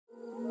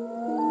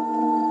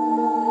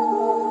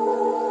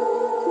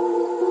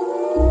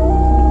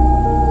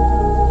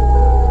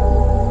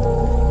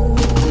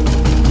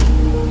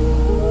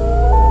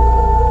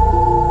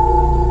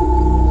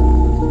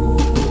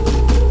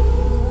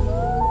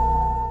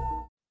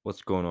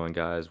What's going on,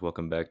 guys?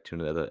 Welcome back to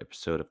another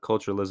episode of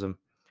Culturalism.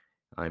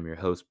 I'm your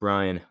host,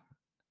 Brian.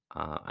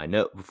 I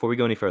know, before we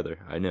go any further,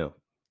 I know,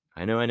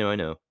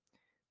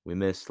 we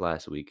missed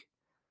last week.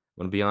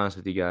 I'm going to be honest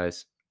with you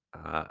guys.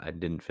 I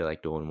didn't feel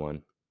like doing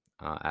one.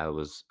 I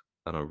was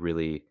on a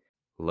really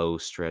low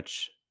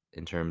stretch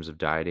in terms of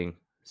dieting,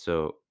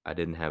 so I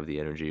didn't have the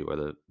energy or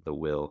the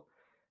will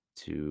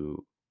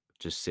to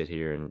just sit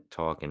here and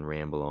talk and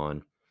ramble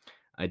on.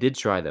 I did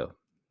try, though.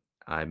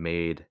 I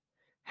made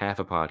half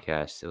a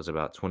podcast. It was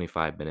about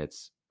 25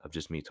 minutes of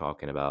just me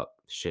talking about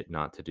shit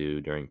not to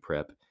do during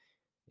prep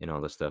and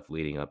all the stuff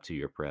leading up to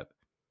your prep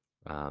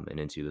and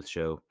into the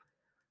show.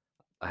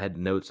 I had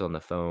notes on the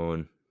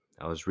phone.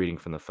 I was reading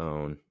from the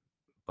phone,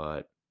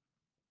 but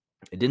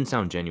it didn't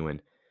sound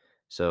genuine.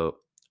 So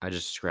I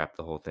just scrapped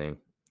the whole thing.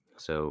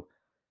 So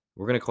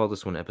we're going to call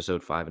this one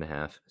episode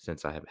 5.5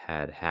 since I have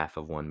had half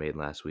of one made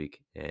last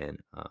week. And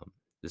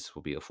this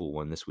will be a full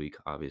one this week,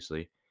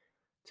 obviously.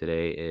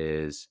 Today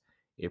is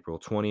April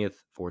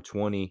 20th,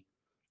 420.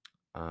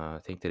 I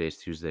think today's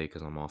Tuesday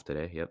because I'm off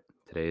today. Yep,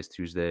 today is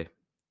Tuesday.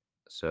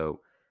 So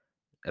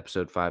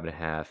episode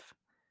 5.5.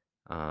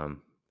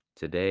 Um,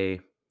 Today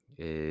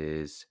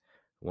is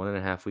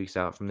 1.5 weeks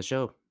out from the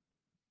show.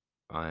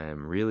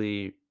 I'm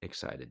really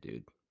excited,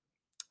 dude.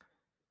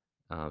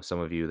 Some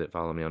of you that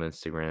follow me on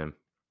Instagram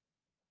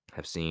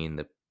have seen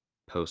the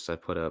posts I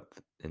put up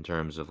in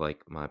terms of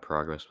like my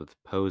progress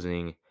with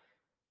posing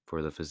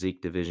for the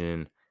physique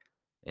division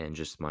and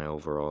just my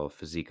overall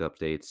physique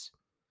updates.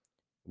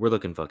 We're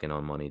looking fucking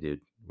on money,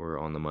 dude. We're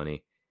on the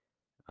money.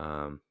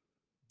 Um,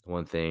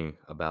 One thing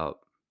about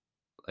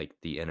like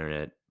the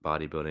internet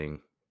bodybuilding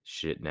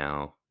shit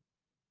now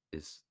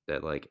is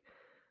that like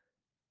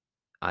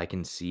I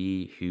can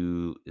see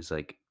who is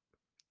like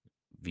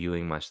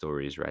viewing my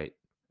stories, right?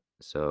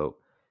 So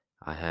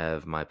I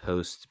have my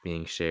posts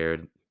being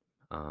shared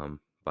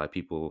by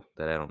people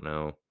that I don't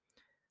know.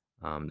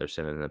 They're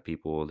sending the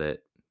people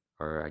that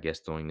are, I guess,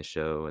 doing the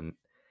show, and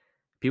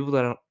people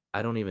that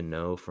I don't even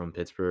know from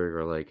Pittsburgh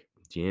are like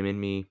DMing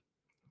me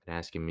and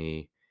asking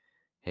me,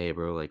 "Hey,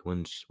 bro, like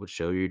what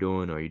show you're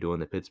doing? Are you doing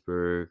the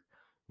Pittsburgh?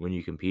 When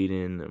you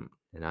competing?"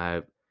 And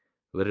I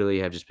literally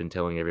have just been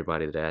telling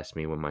everybody that asked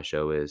me when my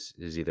show is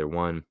either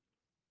one,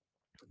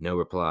 no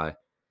reply,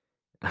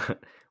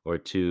 or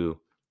two,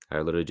 I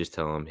literally just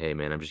tell them, "Hey,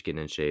 man, I'm just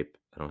getting in shape.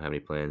 I don't have any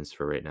plans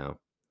for right now."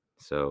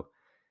 So,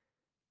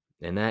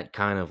 and that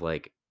kind of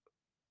like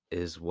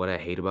is what I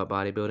hate about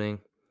bodybuilding,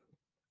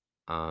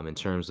 in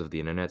terms of the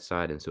internet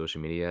side and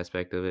social media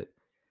aspect of it,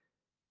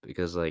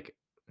 because like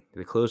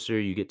the closer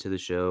you get to the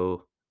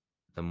show,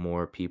 the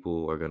more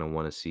people are gonna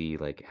want to see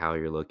like how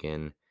you're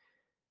looking,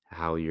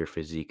 how your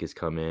physique is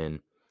coming,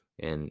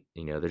 and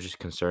they're just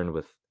concerned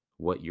with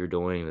what you're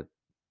doing. That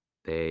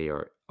they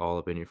are all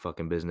up in your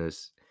fucking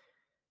business,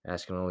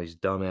 asking all these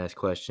dumbass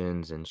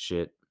questions and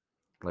shit.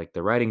 Like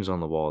the writing's on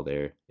the wall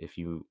there. If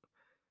you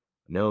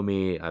know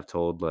me, I've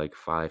told like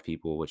five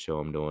people what show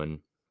I'm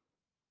doing.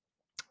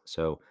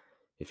 So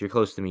if you're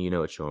close to me, you know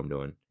what show I'm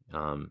doing.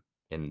 And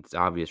it's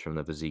obvious from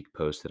the physique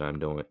post that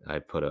I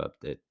put up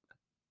that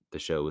the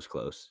show was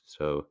close.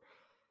 So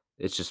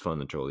it's just fun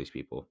to troll these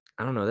people.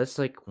 I don't know. That's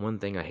like one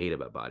thing I hate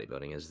about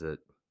bodybuilding is that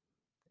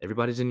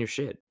everybody's in your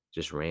shit,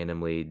 just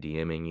randomly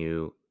DMing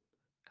you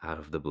out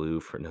of the blue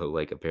for no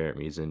like apparent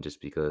reason,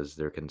 just because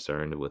they're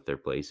concerned with their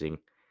placing.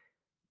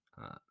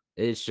 Uh,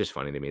 it's just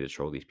funny to me to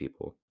troll these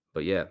people.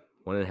 But yeah,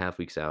 1.5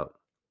 weeks out.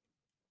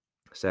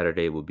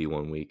 Saturday will be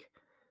 1 week.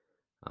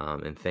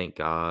 And thank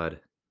God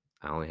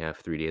I only have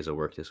 3 days of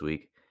work this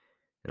week,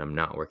 and I'm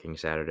not working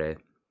Saturday.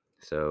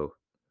 So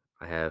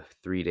I have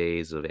 3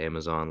 days of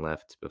Amazon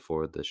left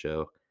before the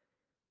show.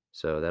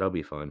 So that'll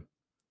be fun.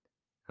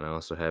 And I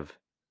also have,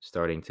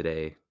 starting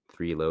today,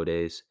 3 low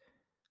days,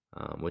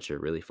 which are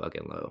really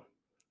fucking low.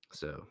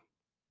 So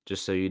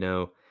just so you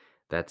know,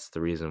 that's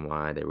the reason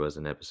why there was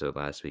an episode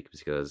last week,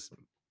 because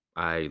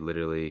I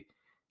literally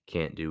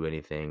can't do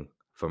anything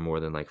for more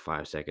than like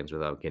 5 seconds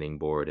without getting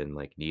bored and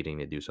like needing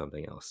to do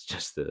something else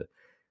just to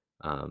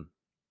um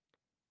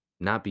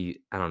not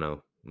be, I don't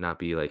know, not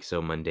be like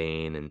so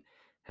mundane and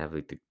have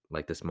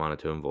like this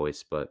monotone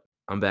voice. But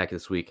I'm back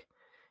this week.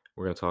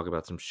 We're gonna talk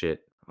about some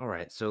shit. All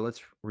right, so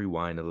let's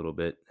rewind a little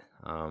bit.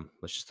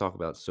 Let's just talk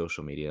about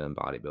social media and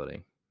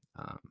bodybuilding.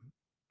 Um,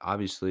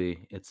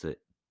 Obviously, it's an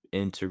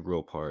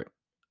integral part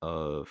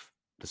of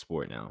the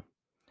sport now.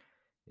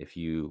 If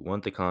you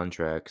want the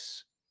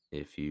contracts,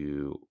 if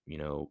you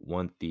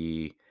want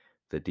the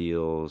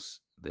deals,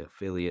 the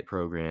affiliate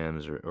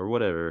programs, or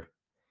whatever,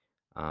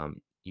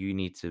 you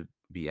need to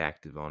be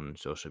active on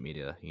social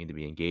media. You need to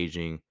be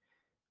engaging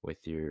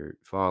with your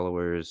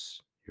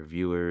followers, your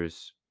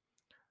viewers,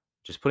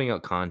 just putting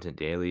out content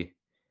daily.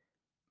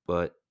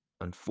 But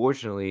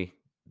unfortunately,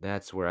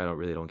 that's where I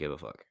don't give a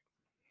fuck.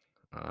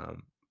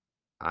 Um,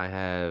 I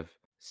have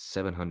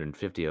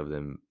 750 of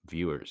them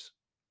viewers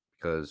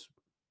because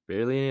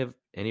barely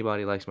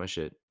anybody likes my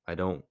shit. I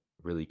don't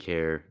really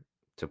care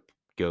to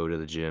go to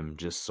the gym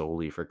just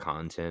solely for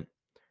content.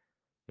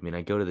 I mean,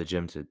 I go to the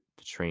gym to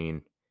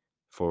train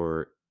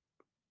for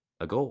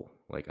a goal.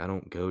 Like, I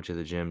don't go to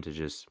the gym to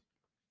just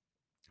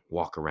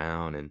walk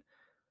around and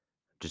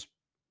just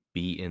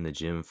be in the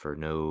gym for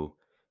no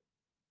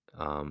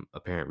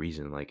apparent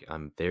reason. Like,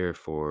 I'm there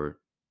for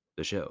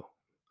the show.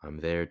 I'm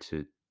there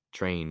to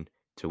train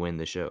to win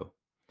the show.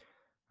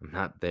 I'm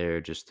not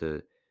there just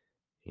to,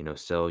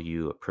 sell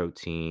you a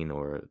protein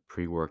or a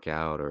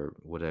pre-workout or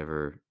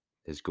whatever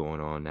is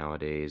going on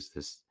nowadays.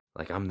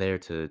 I'm there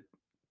to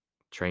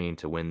train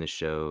to win the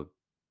show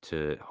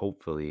to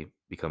hopefully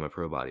become a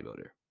pro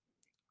bodybuilder.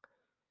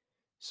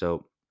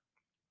 So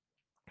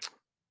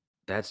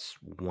that's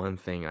one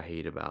thing I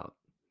hate about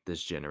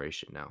this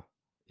generation now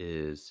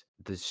is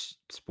this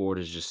sport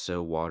is just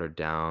so watered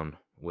down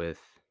with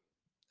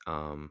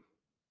um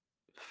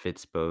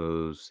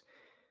Fitspos,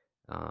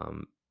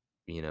 um,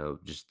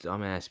 just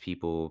dumbass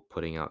people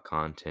putting out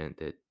content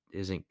that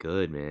isn't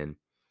good, man.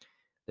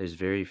 There's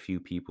very few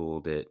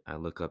people that I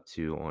look up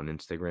to on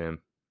Instagram.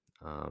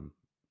 Um,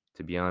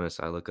 to be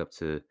honest, I look up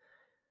to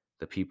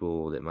the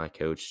people that my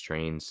coach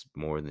trains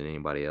more than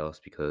anybody else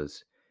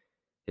because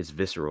it's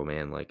visceral,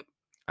 man. Like,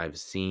 I've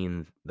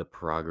seen the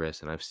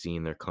progress and I've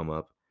seen their come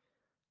up.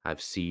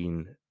 I've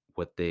seen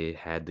what they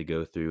had to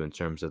go through in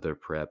terms of their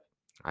prep.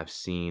 I've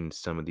seen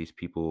some of these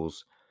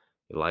people's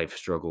life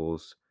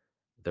struggles,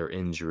 their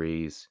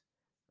injuries,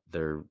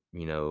 their,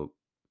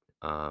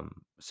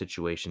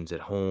 situations at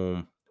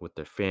home with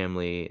their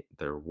family,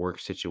 their work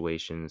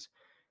situations.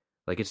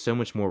 Like, it's so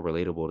much more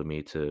relatable to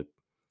me to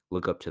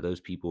look up to those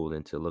people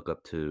than to look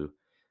up to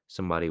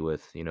somebody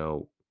with,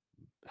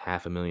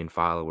 half a million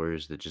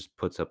followers that just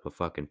puts up a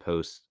fucking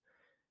post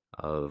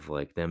of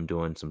like them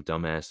doing some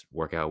dumbass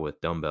workout with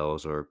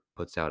dumbbells or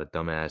puts out a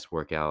dumbass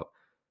workout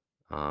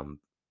um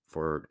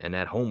for an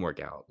at home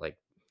workout. Like,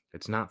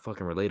 it's not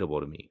fucking relatable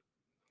to me.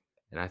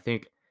 And I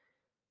think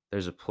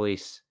there's a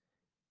place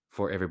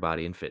for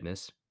everybody in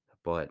fitness,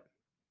 but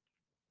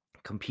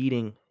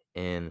competing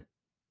and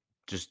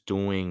just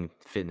doing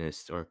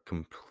fitness are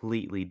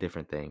completely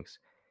different things.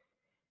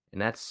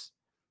 And that's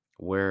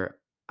where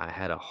I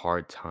had a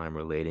hard time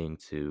relating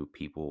to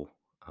people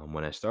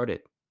when I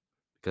started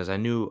because I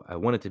knew I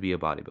wanted to be a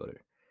bodybuilder.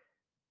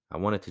 I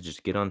wanted to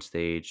just get on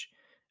stage.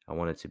 I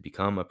wanted to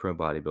become a pro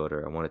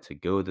bodybuilder. I want to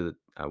go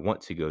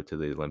to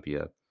the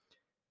Olympia,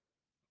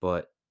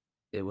 but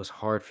it was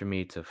hard for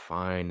me to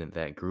find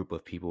that group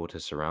of people to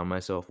surround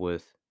myself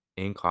with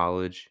in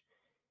college,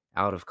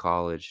 out of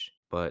college.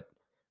 But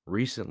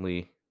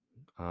recently,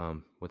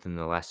 within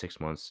the last 6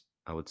 months,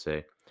 I would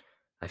say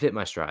I've hit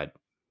my stride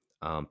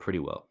pretty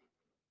well.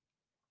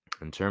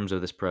 In terms of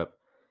this prep,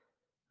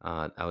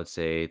 I would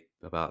say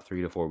about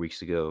 3 to 4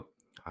 weeks ago,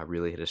 I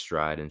really hit a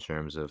stride in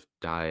terms of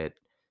diet,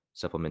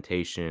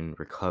 supplementation,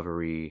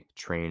 recovery,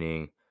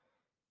 training,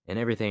 and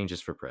everything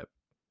just for prep.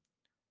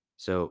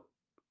 So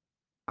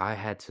I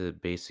had to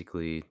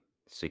basically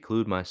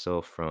seclude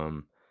myself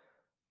from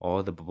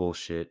all the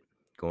bullshit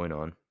going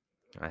on.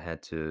 I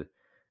had to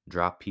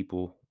drop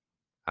people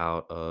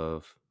out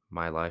of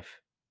my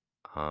life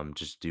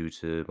just due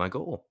to my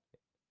goal.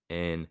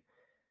 And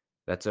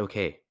that's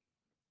okay.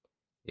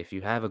 If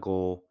you have a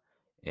goal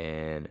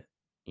and,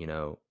 you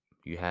know,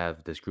 you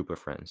have this group of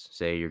friends,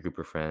 say your group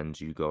of friends,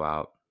 you go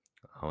out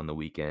on the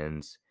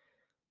weekends,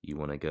 they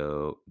want to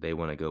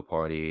go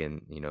party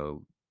and,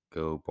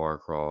 go bar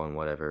crawl and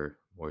whatever,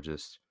 or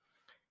just,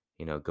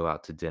 go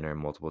out to dinner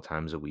multiple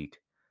times a week.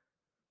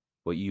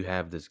 But you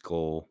have this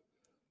goal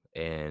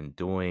and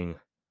doing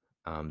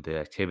the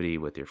activity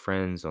with your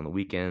friends on the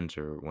weekends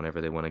or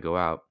whenever they want to go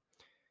out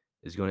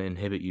is going to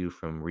inhibit you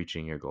from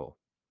reaching your goal.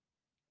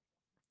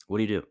 What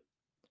do you do?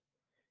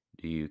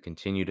 Do you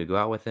continue to go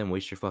out with them,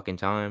 waste your fucking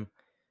time,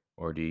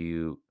 or do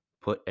you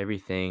put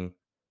everything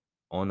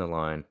on the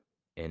line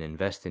and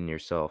invest in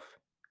yourself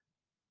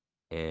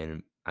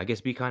and I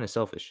guess be kind of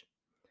selfish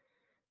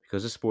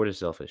because the sport is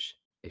selfish.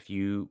 If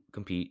you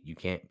compete, you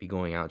can't be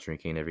going out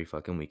drinking every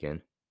fucking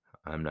weekend.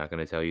 I'm not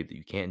going to tell you that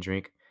you can't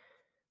drink,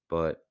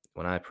 but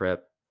when I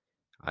prep,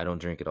 I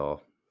don't drink at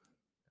all.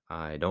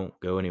 I don't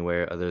go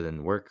anywhere other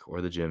than work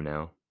or the gym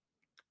now.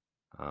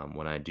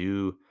 When I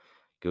do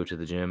go to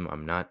the gym,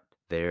 I'm not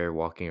there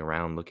walking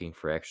around looking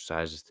for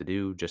exercises to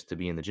do just to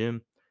be in the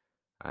gym.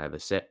 I have a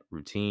set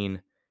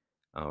routine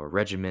or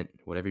regiment,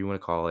 whatever you want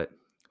to call it,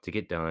 to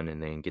get done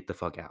and then get the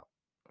fuck out.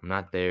 I'm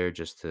not there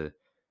just to,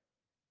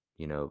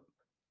 you know,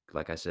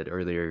 like I said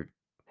earlier,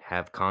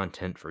 have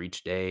content for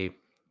each day.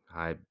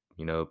 I,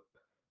 you know,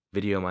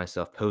 video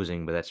myself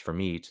posing, but that's for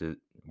me to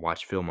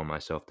watch film on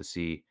myself to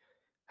see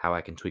how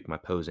I can tweak my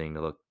posing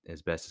to look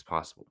as best as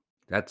possible.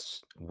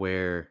 That's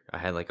where I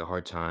had like a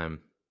hard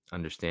time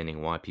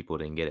understanding why people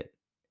didn't get it.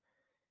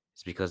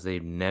 It's because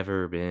they've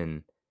never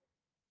been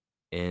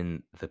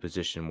in the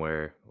position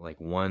where like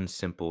one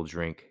simple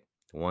drink,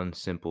 one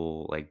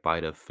simple like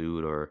bite of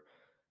food or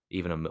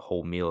even a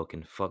whole meal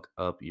can fuck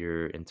up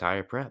your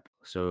entire prep.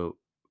 So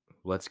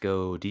let's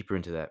go deeper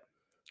into that.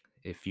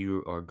 If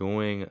you are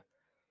going,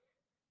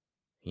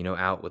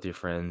 out with your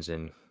friends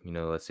and,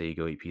 let's say you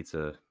go eat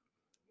pizza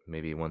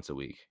maybe once a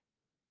week,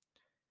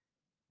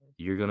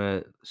 you're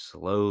gonna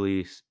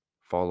slowly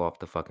fall off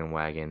the fucking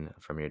wagon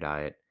from your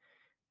diet.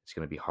 It's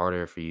going to be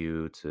harder for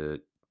you to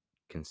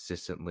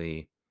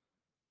consistently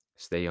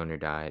stay on your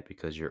diet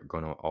because you're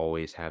going to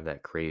always have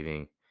that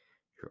craving.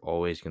 You're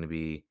always going to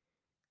be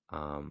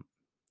um,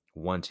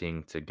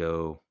 wanting to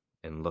go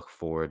and look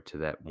forward to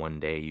that one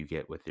day you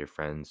get with your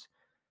friends.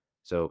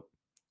 So,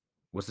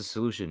 what's the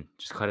solution?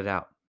 Just cut it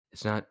out.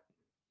 It's not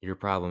your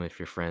problem if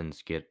your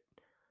friends get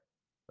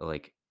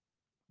like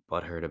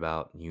butthurt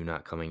about you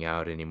not coming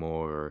out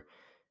anymore,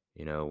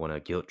 or want to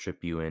guilt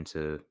trip you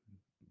into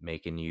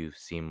making you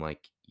seem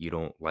like you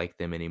don't like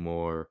them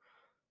anymore.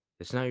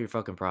 It's not your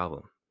fucking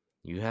problem.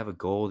 You have a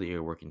goal that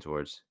you're working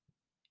towards.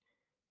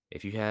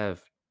 If you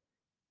have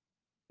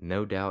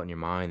no doubt in your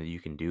mind that you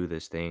can do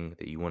this thing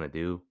that you want to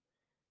do,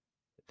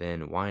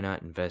 then why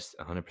not invest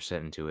 100%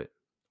 into it?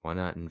 Why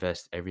not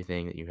invest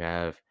everything that you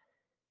have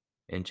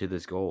into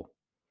this goal?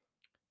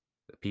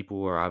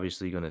 People are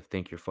obviously going to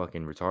think you're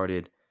fucking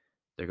retarded.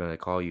 They're going to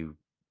call you,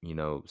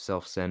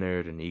 self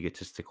centered and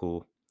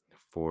egotistical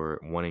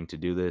for wanting to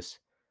do this.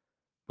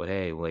 But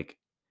hey, like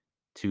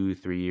 2,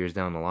 3 years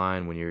down the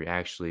line, when you're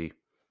actually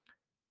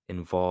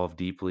involved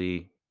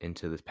deeply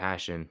into this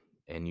passion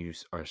and you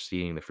are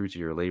seeing the fruits of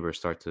your labor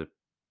start to,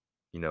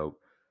 you know,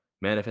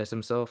 manifest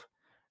themselves,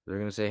 they're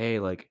going to say, hey,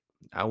 like,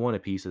 I want a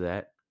piece of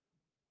that.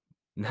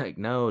 Like,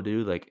 no,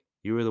 dude, like,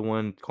 you were the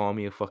one calling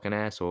me a fucking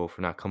asshole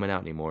for not coming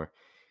out anymore.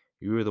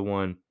 You were the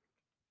one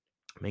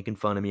making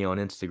fun of me on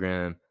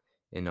Instagram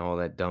and all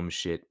that dumb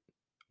shit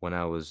when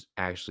I was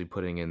actually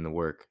putting in the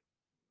work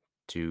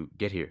to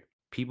get here.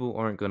 People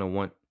aren't going to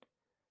want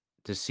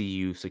to see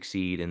you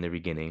succeed in the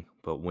beginning,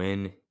 but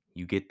when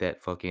you get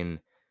that fucking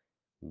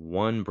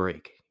one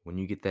break, when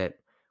you get that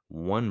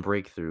one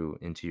breakthrough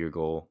into your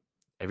goal,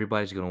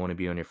 everybody's going to want to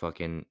be on your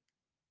fucking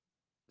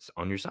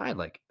on your side.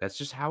 Like, that's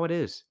just how it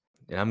is.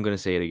 And I'm going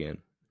to say it again.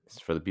 It's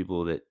for the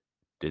people that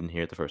didn't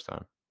hear it the first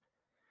time.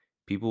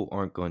 People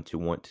aren't going to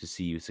want to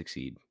see you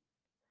succeed.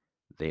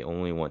 They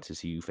only want to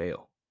see you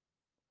fail.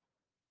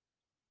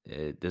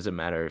 It doesn't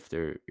matter if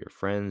they're your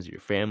friends, your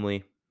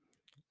family.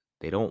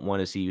 They don't want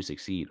to see you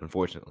succeed,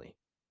 unfortunately.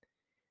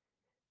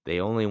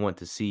 They only want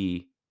to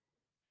see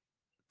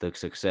the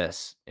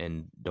success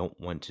and don't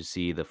want to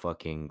see the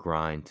fucking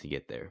grind to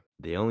get there.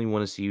 They only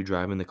want to see you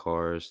driving the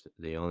cars.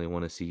 They only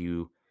want to see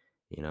you,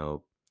 you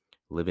know,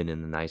 living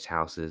in the nice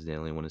houses. They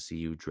only want to see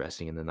you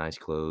dressing in the nice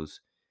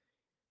clothes.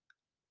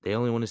 They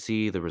only want to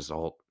see the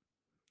result.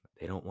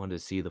 They don't want to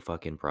see the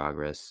fucking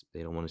progress.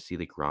 They don't want to see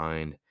the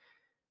grind.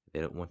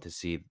 They don't want to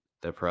see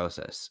the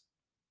process.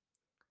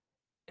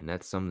 And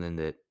that's something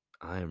that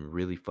I am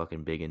really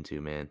fucking big into,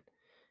 man.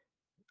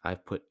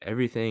 I've put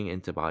everything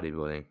into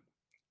bodybuilding,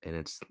 and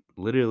it's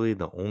literally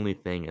the only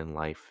thing in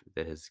life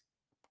that has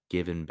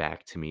given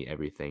back to me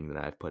everything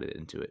that I've put it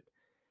into it.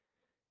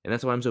 And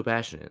that's why I'm so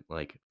passionate.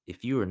 Like,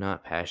 if you are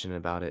not passionate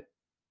about it,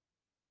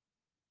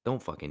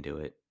 don't fucking do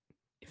it.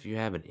 If you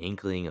have an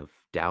inkling of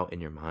doubt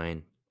in your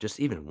mind, just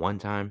even one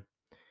time,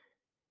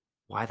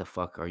 why the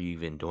fuck are you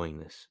even doing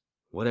this?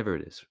 Whatever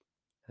it is,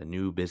 a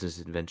new business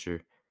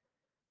adventure,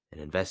 an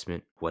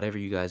investment, whatever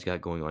you guys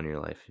got going on in your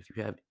life, if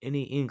you have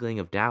any inkling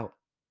of doubt,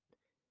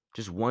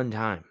 just one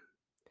time,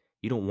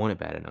 you don't want it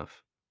bad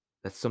enough.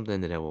 That's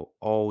something that I will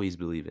always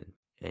believe in.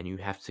 And you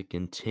have to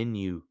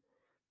continue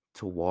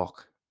to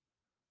walk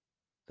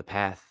the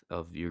path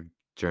of your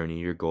journey,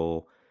 your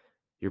goal,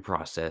 your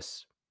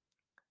process,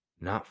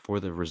 not for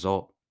the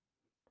result,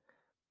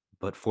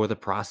 but for the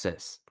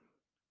process.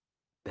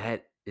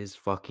 That is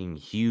fucking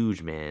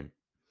huge, man.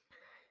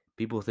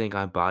 People think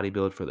I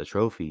bodybuild for the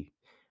trophy.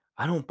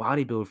 I don't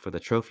bodybuild for the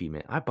trophy,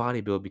 man. I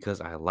bodybuild because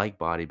I like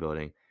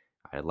bodybuilding.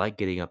 I like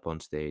getting up on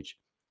stage.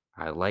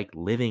 I like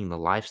living the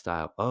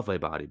lifestyle of a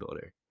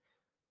bodybuilder.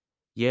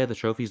 Yeah, the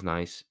trophy's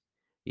nice.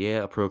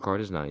 Yeah, a pro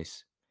card is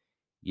nice.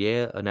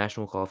 Yeah, a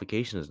national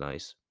qualification is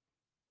nice.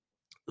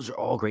 Those are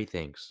all great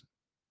things.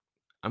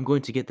 I'm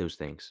going to get those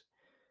things.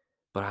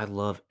 But I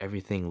love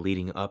everything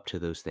leading up to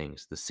those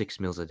things. The 6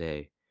 meals a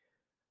day,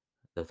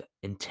 the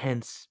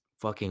intense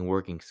fucking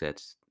working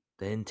sets,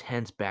 the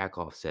intense back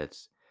off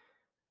sets,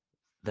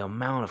 the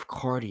amount of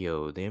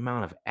cardio, the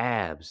amount of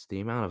abs, the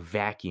amount of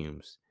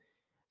vacuums,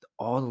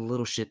 all the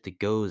little shit that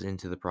goes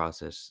into the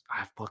process.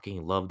 I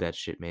fucking love that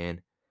shit,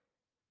 man.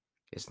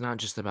 It's not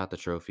just about the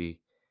trophy.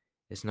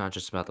 It's not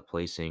just about the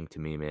placing to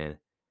me, man.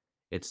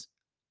 It's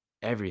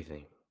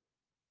everything.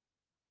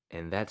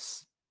 And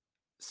that's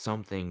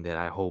something that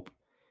I hope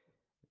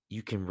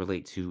you can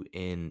relate to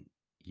in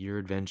your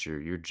adventure,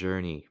 your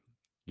journey,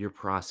 your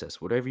process,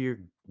 whatever you're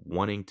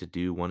wanting to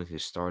do, wanting to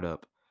start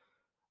up,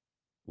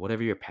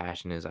 whatever your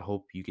passion is. I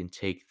hope you can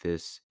take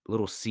this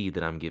little seed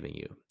that I'm giving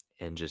you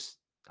and just,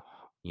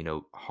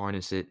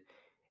 harness it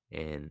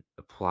and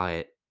apply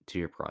it to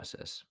your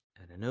process.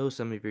 And I know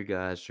some of you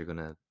guys are going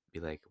to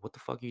be like, what the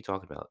fuck are you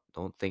talking about?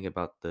 Don't think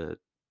about the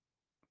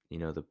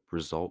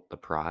result, the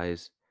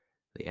prize,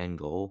 the end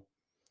goal.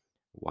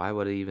 Why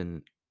would I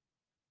even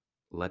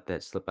let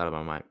that slip out of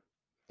my mind?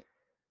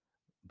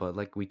 But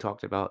like we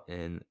talked about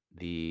in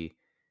the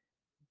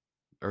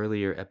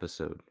earlier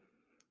episode,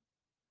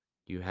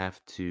 you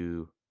have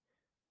to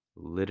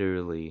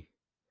literally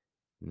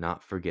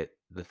not forget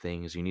the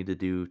things you need to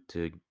do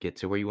to get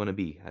to where you want to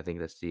be. I think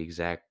that's the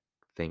exact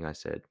thing I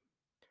said.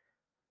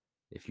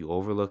 If you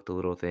overlook the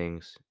little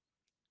things,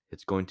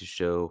 it's going to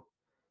show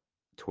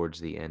towards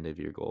the end of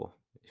your goal.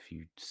 If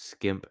you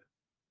skimp,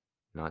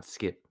 not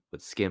skip,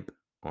 but skimp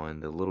on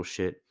the little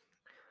shit,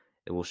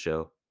 it will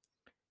show.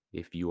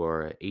 If you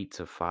are an 8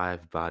 to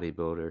 5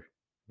 bodybuilder,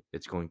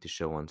 it's going to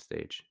show on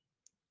stage.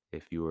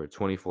 If you are a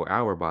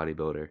 24-hour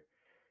bodybuilder,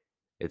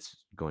 it's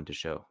going to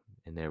show.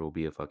 And there will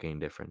be a fucking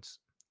difference.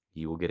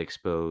 You will get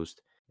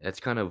exposed. That's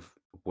kind of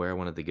where I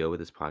wanted to go with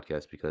this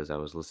podcast, because I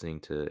was listening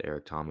to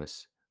Eric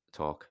Thomas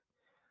talk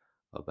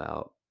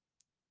about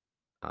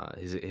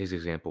his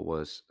example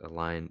was a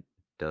lion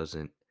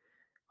doesn't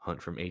hunt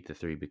from 8 to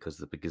 3 because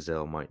the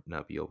gazelle might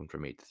not be open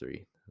from 8 to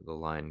 3. The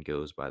lion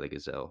goes by the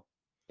gazelle.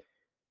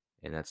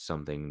 And that's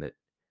something that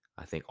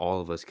I think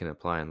all of us can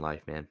apply in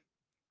life, man.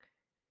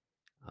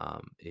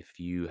 If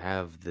you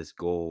have this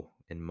goal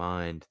in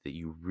mind that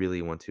you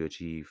really want to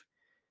achieve,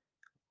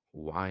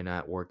 why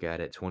not work at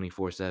it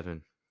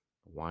 24/7?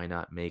 Why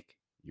not make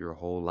your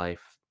whole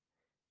life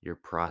your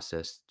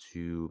process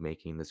to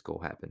making this goal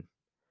happen?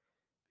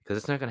 Because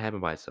it's not going to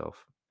happen by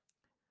itself.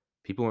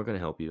 People aren't going to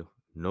help you.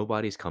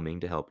 Nobody's coming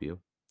to help you.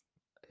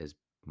 As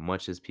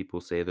much as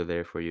people say they're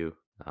there for you,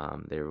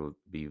 there will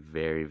be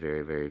very,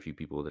 very, very few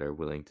people that are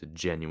willing to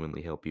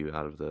genuinely help you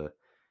out of the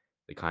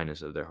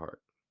kindness of their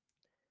heart.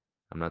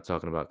 I'm not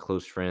talking about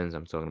close friends.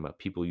 I'm talking about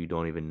people you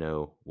don't even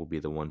know will be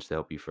the ones to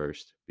help you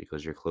first,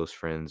 because your close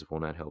friends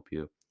will not help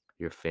you.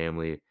 Your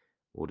family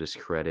will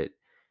discredit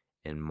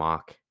and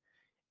mock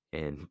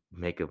and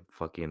make a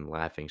fucking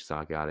laughing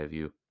stock out of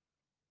you.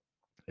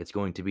 It's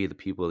going to be the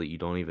people that you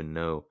don't even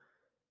know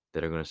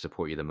that are going to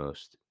support you the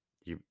most.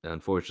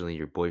 Unfortunately,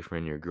 your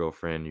boyfriend, your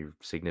girlfriend, your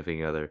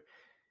significant other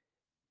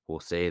will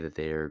say that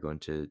they are going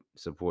to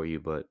support you,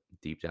 but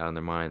deep down in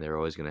their mind, they're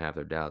always going to have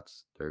their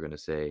doubts. They're going to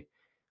say,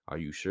 "Are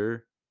you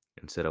sure?"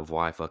 instead of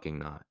 "Why fucking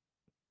not?"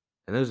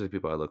 And those are the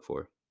people I look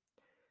for.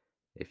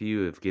 If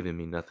you have given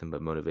me nothing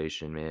but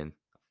motivation, man,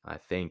 I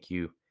thank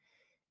you.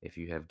 If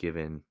you have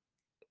given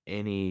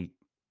any,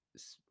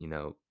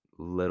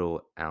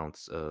 little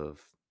ounce of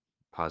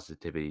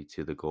positivity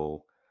to the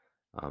goal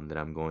that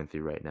I'm going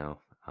through right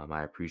now,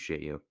 I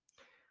appreciate you.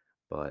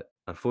 But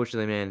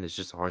unfortunately, man, it's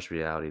just a harsh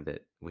reality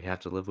that we have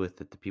to live with,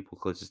 that the people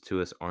closest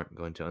to us aren't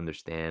going to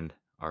understand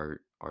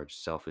our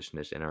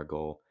selfishness and our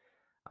goal,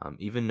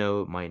 even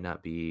though it might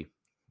not be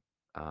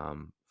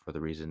for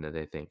the reason that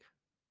they think.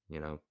 You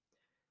know,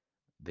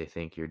 they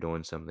think you're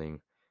doing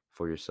something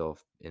for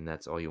yourself and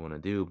that's all you want to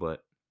do.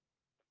 But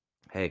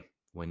hey,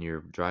 when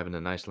you're driving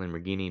a nice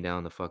Lamborghini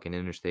down the fucking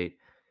interstate,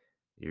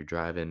 you're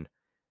driving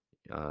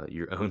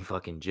your own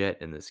fucking jet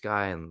in the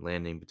sky and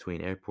landing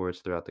between airports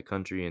throughout the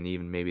country and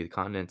even maybe the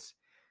continents,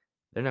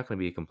 they're not going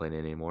to be complaining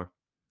anymore.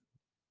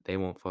 They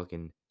won't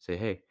fucking say,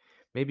 "Hey,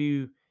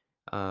 maybe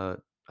I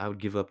would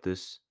give up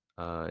this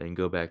and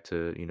go back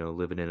to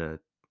living in a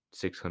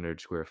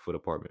 600 square foot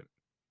apartment."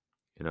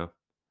 You know,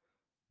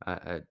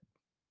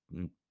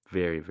 I'm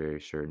very, very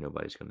sure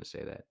nobody's going to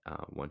say that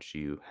once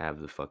you have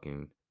the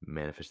fucking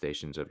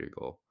manifestations of your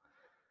goal.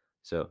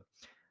 So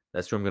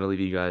that's where I'm going to leave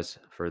you guys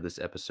for this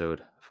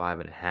episode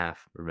 5.5.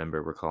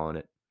 Remember, we're calling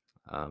it.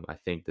 I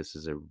think this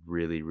is a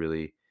really,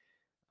 really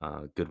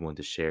good one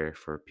to share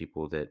for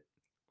people that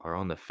are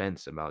on the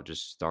fence about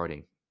just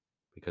starting,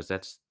 because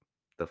that's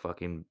the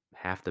fucking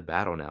half the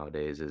battle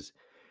nowadays is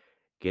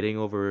getting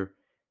over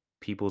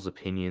people's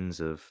opinions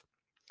of,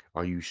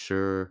 "Are you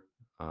sure?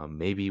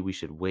 Maybe we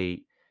should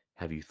wait.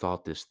 Have you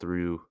thought this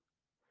through?"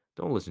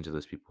 Don't listen to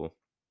those people.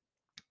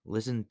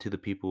 Listen to the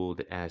people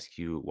that ask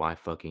you, "Why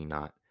fucking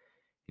not?"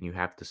 And you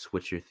have to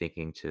switch your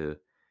thinking to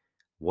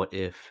 "what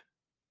if"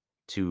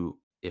 to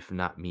 "if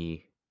not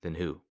me, then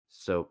who?"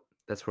 So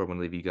that's where I'm going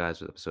to leave you guys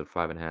with episode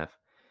 5.5.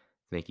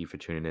 Thank you for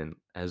tuning in.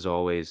 As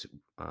always,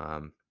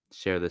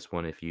 share this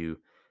one if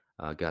you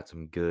got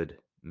some good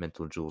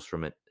mental jewels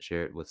from it.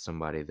 Share it with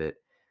somebody that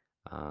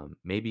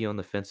may be on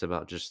the fence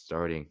about just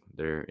starting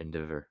their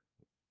endeavor,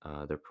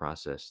 their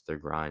process, their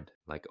grind.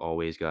 Like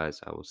always, guys,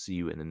 I will see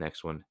you in the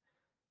next one.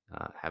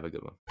 Have a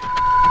good one.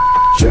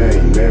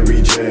 Jane,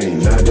 Mary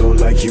Jane, I don't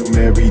like you,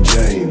 Mary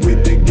Jane.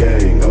 With the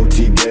gang,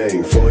 OT gang,